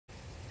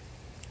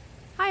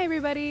Hi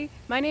everybody,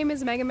 my name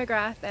is Megan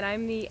McGrath and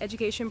I'm the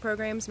Education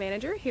Programs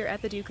Manager here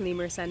at the Duke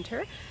Lemur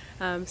Center.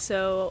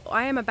 So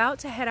I am about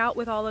to head out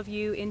with all of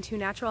you into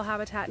Natural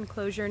Habitat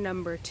Enclosure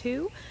number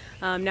 2.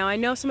 Now I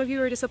know some of you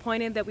are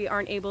disappointed that we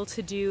aren't able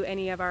to do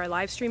any of our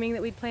live streaming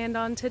that we'd planned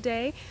on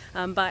today,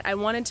 but I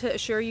wanted to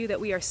assure you that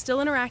we are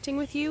still interacting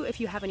with you. If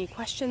you have any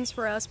questions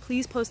for us,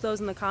 please post those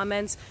in the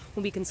comments.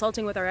 We'll be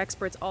consulting with our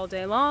experts all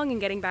day long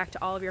and getting back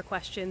to all of your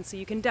questions, so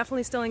you can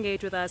definitely still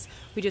engage with us.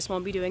 We just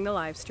won't be doing the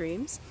live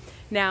streams.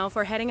 Now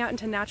for heading out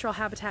into Natural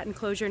Habitat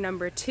Enclosure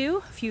number 2,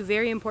 a few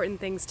very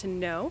important things to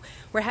know.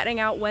 We're heading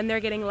out when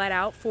they're getting let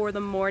out for the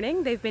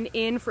morning. They've been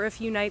in for a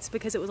few nights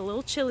because it was a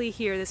little chilly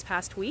here this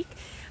past week.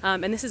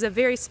 And this is a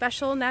very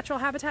special Natural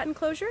Habitat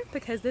Enclosure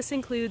because this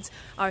includes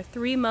our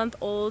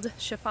 3-month-old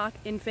Shafak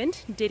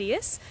infant,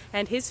 Didius,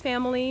 and his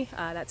family.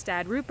 That's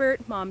Dad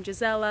Rupert, Mom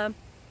Gisela,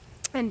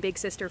 and big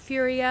sister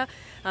Furia,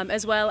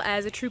 as well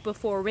as a troop of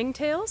 4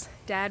 ringtails,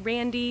 Dad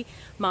Randy,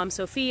 Mom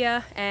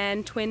Sophia,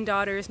 and twin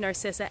daughters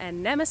Narcissa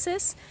and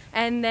Nemesis.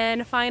 And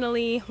then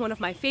finally, one of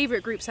my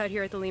favorite groups out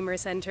here at the Lemur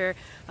Center,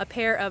 a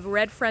pair of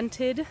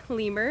red-fronted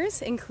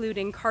lemurs,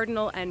 including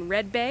Cardinal and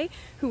Red Bay,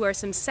 who are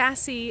some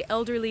sassy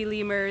elderly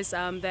lemurs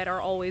that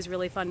are always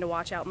really fun to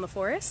watch out in the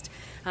forest.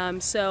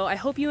 So I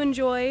hope you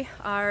enjoy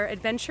our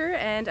adventure,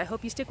 and I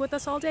hope you stick with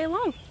us all day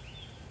long.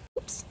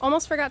 Oops,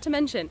 almost forgot to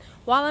mention,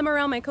 while I'm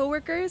around my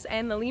coworkers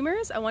and the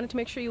lemurs, I wanted to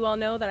make sure you all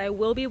know that I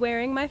will be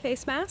wearing my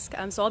face mask.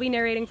 So I'll be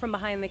narrating from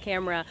behind the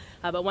camera,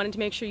 but wanted to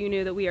make sure you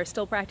knew that we are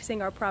still practicing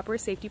our proper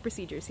safety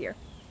procedures here.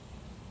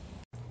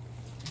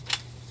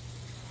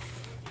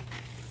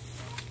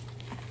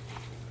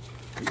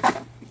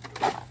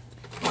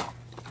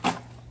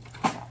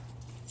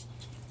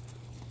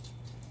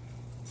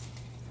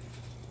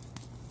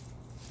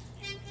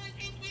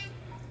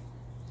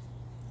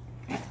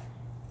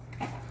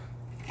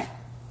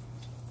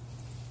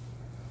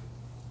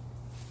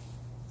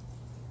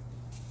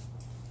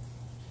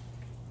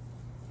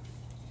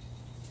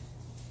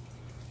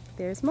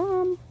 There's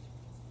Mom.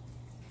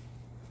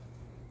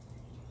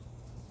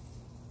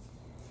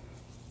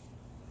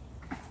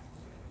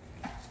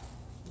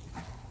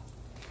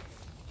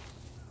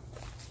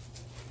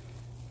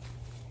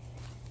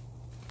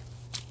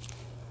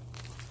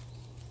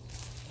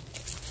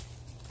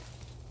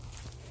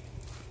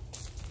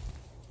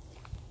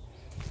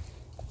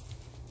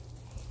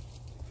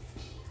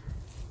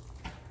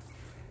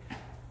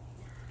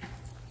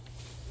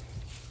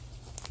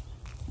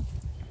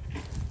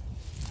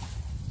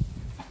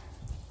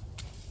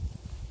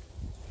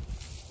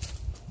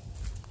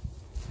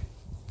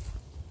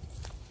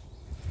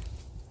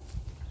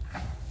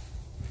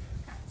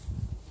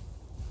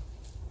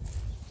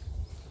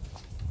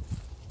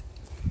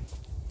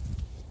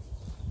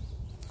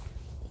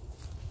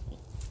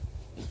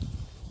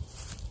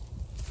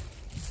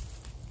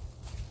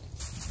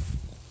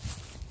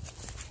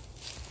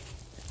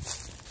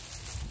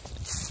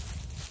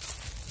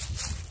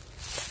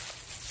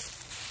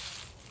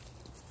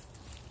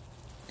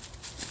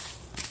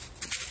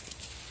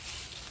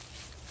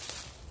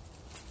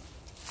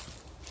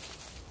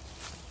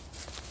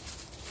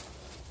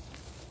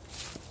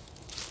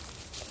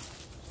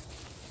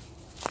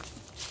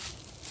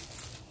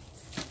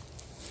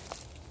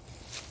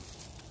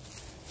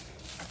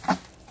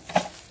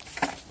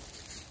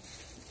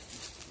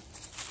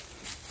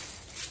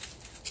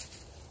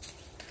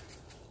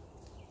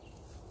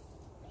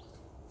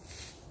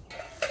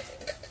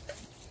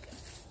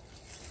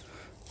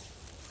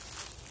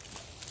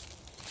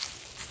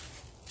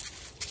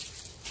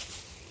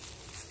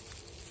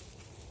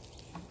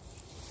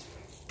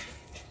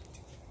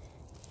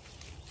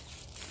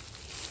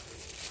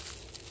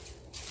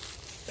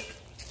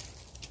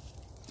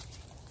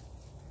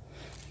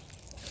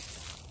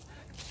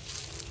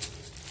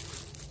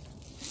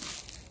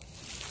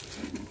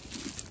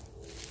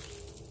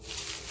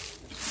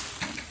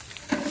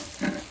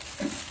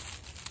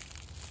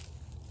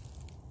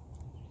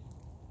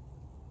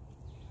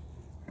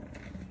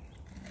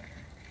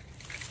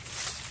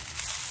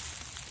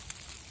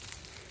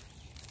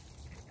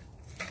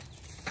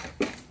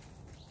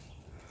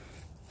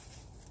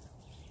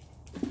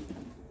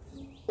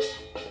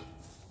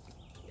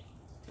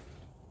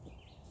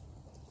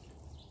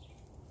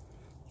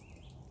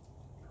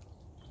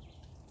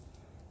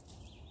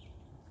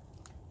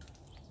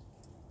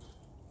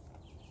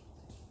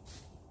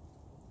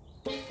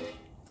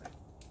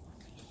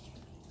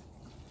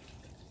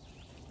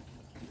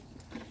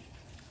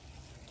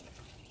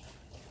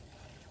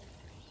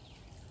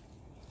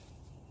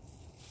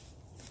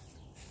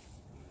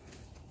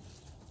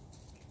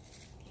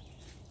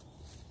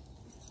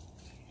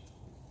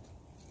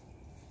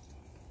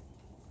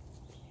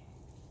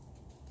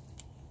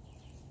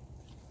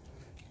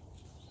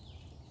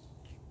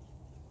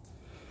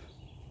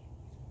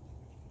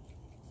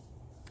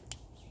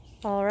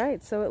 All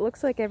right, so it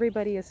looks like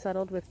everybody is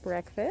settled with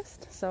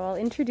breakfast, so I'll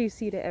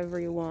introduce you to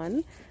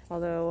everyone,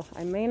 although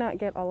I may not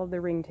get all of the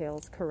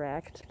ringtails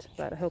correct,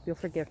 but I hope you'll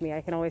forgive me.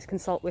 I can always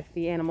consult with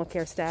the animal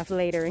care staff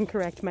later and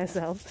correct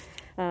myself.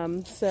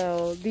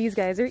 So these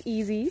guys are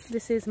easy.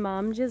 This is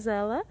Mom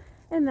Gisela,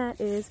 and that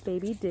is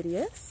baby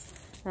Didius.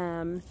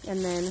 And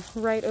then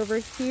right over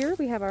here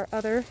we have our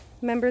other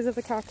members of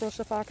the cockerel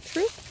shafak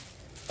troop.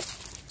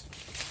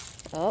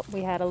 Oh,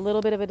 we had a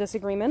little bit of a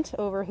disagreement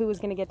over who was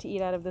going to get to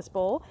eat out of this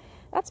bowl.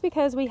 That's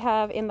because we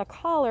have in the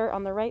collar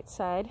on the right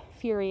side,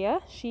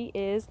 Furia. She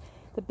is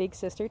the big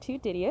sister to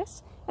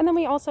Didius. And then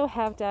we also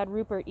have Dad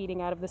Rupert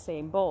eating out of the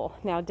same bowl.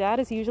 Now, Dad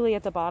is usually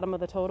at the bottom of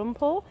the totem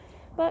pole,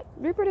 but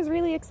Rupert is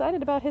really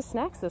excited about his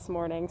snacks this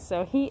morning.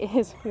 So he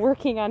is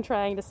working on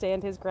trying to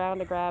stand his ground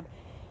to grab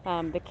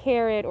the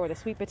carrot or the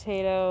sweet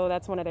potato.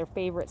 That's one of their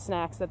favorite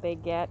snacks that they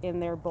get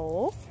in their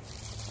bowl.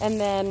 And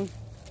then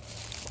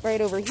right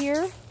over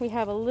here, we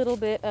have a little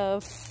bit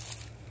of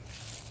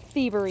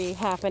thievery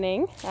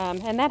happening,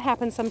 and that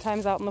happens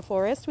sometimes out in the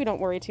forest. We don't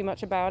worry too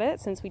much about it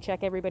since we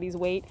check everybody's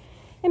weight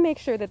and make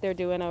sure that they're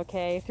doing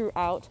okay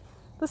throughout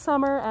the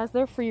summer as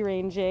they're free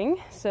ranging.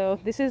 So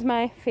this is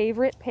my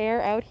favorite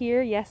pair out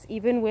here. Yes,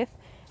 even with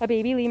a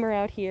baby lemur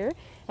out here.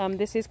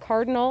 This is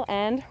Cardinal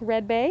and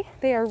Red Bay.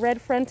 They are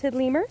red-fronted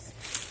lemurs.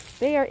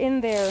 They are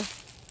in their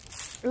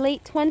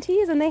late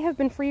 20s, and they have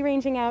been free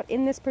ranging out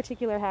in this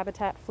particular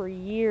habitat for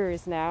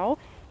years now.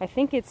 I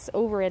think it's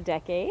over a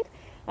decade.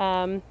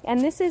 And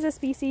this is a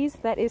species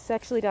that is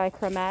sexually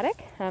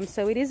dichromatic,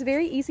 so it is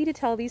very easy to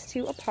tell these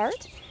two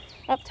apart.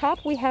 Up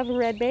top we have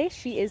Red Bay.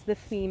 She is the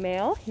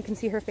female. You can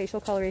see her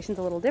facial coloration is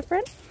a little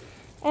different.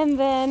 And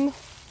then,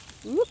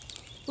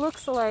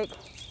 looks like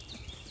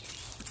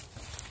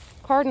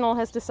Cardinal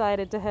has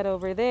decided to head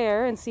over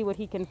there and see what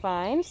he can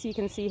find. So you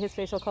can see his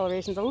facial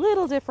coloration is a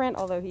little different,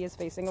 although he is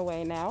facing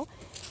away now.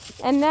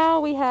 And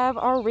now we have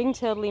our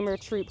ring-tailed lemur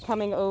troop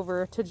coming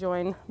over to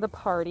join the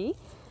party.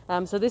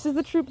 So this is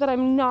the troop that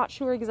I'm not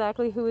sure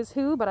exactly who is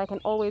who, but I can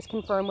always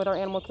confirm with our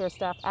animal care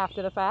staff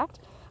after the fact.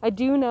 I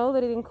do know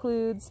that it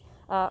includes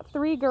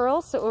 3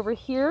 girls. So over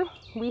here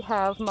we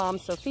have Mom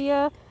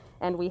Sophia,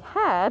 and we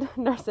had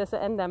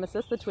Narcissa and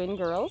Nemesis, the twin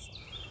girls.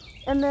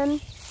 And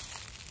then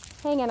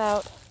hanging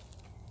out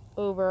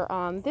over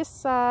on this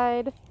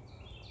side,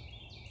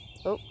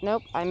 oh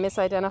nope, I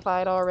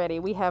misidentified already.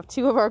 We have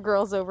 2 of our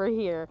girls over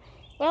here.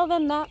 Well,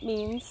 then that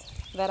means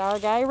that our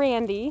guy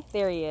Randy,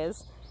 there he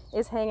is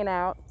hanging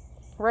out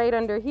right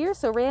under here.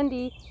 So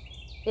Randy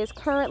is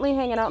currently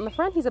hanging out in the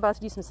front. He's about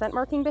to do some scent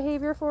marking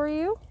behavior for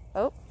you.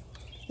 Oh,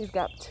 he's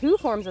got 2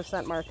 forms of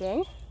scent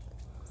marking.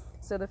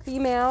 So the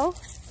female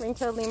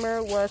ring-tailed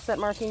lemur was scent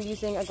marking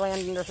using a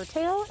gland under her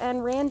tail,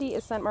 and Randy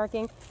is scent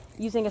marking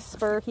using a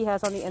spur he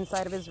has on the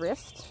inside of his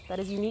wrist. That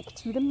is unique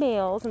to the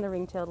males in the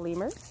ring-tailed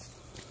lemur.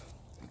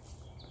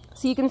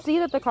 So you can see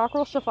that the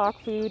cockerel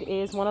shafak food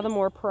is one of the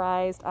more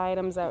prized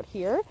items out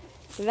here.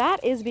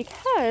 That is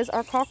because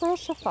our cockerel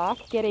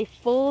shafak get a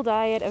full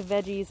diet of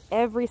veggies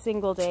every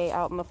single day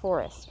out in the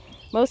forest.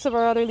 Most of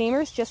our other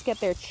lemurs just get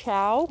their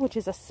chow, which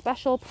is a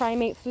special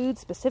primate food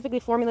specifically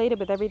formulated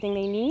with everything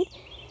they need,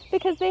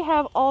 because they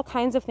have all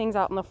kinds of things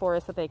out in the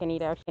forest that they can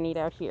eat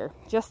out here.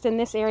 Just in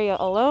this area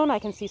alone, I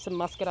can see some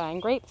muscadine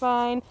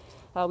grapevine.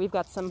 We've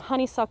got some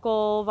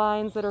honeysuckle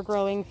vines that are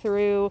growing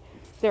through.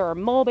 There are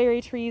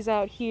mulberry trees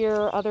out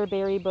here, other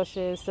berry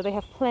bushes, so they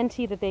have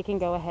plenty that they can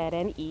go ahead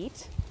and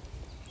eat.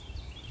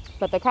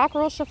 But the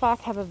cockerel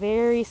shafak have a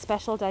very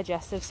special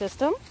digestive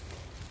system.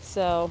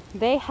 So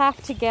they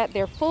have to get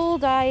their full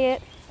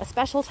diet, a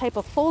special type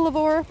of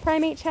folivore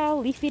primate chow,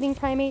 leaf-eating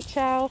primate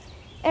chow,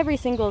 every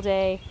single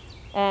day.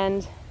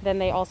 And then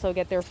they also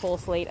get their full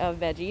slate of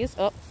veggies.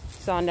 Oh,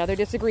 saw another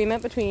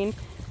disagreement between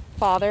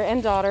father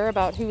and daughter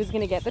about who was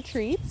going to get the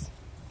treats.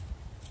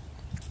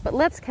 But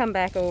let's come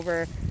back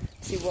over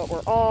to what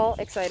we're all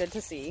excited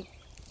to see.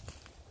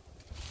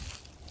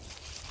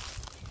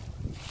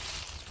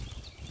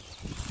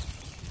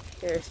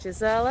 There's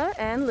Gisela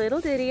and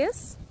little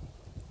Didius.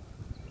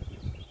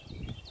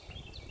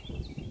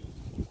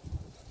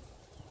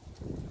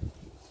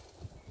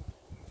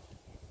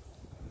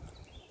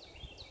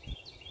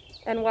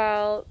 And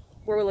while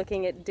we're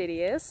looking at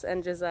Didius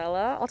and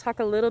Gisela, I'll talk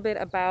a little bit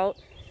about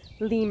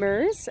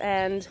lemurs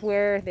and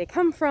where they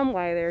come from,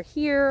 why they're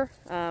here.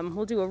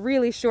 We'll do a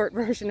really short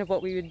version of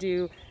what we would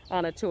do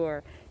on a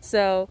tour.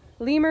 So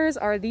lemurs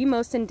are the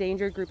most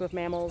endangered group of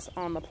mammals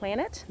on the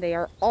planet. They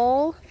are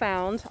all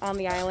found on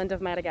the island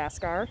of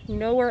Madagascar,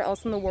 nowhere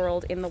else in the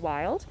world in the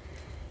wild.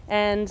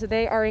 And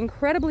they are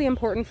incredibly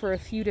important for a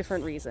few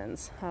different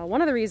reasons.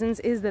 One of the reasons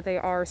is that they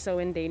are so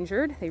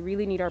endangered. They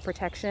really need our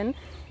protection,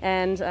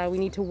 and we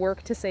need to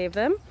work to save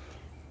them.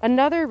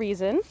 Another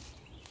reason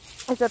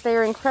is that they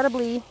are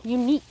incredibly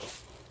unique.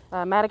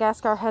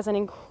 Madagascar has an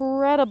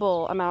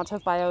incredible amount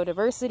of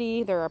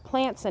biodiversity. There are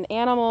plants and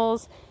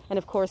animals, and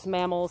of course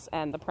mammals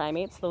and the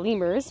primates, the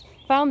lemurs,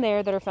 found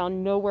there that are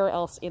found nowhere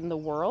else in the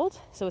world.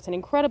 So it's an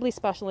incredibly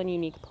special and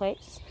unique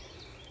place.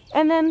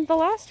 And then the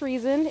last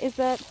reason is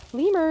that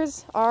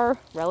lemurs are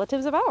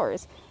relatives of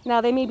ours. Now,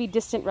 they may be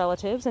distant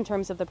relatives in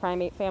terms of the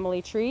primate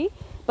family tree,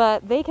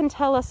 but they can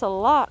tell us a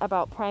lot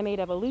about primate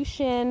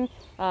evolution,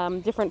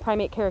 different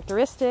primate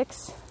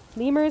characteristics.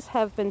 Lemurs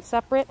have been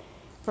separate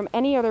from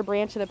any other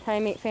branch of the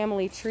primate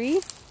family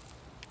tree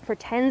for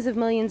tens of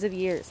millions of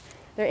years.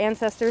 Their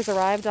ancestors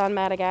arrived on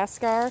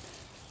Madagascar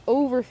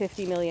over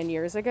 50 million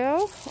years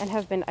ago and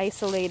have been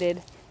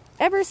isolated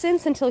ever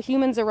since, until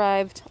humans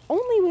arrived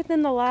only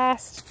within the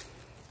last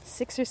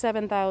 6,000 or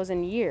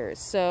 7,000 years.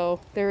 So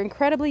they're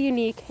incredibly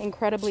unique,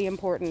 incredibly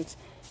important,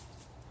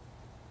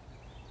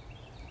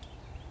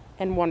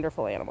 and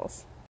wonderful animals.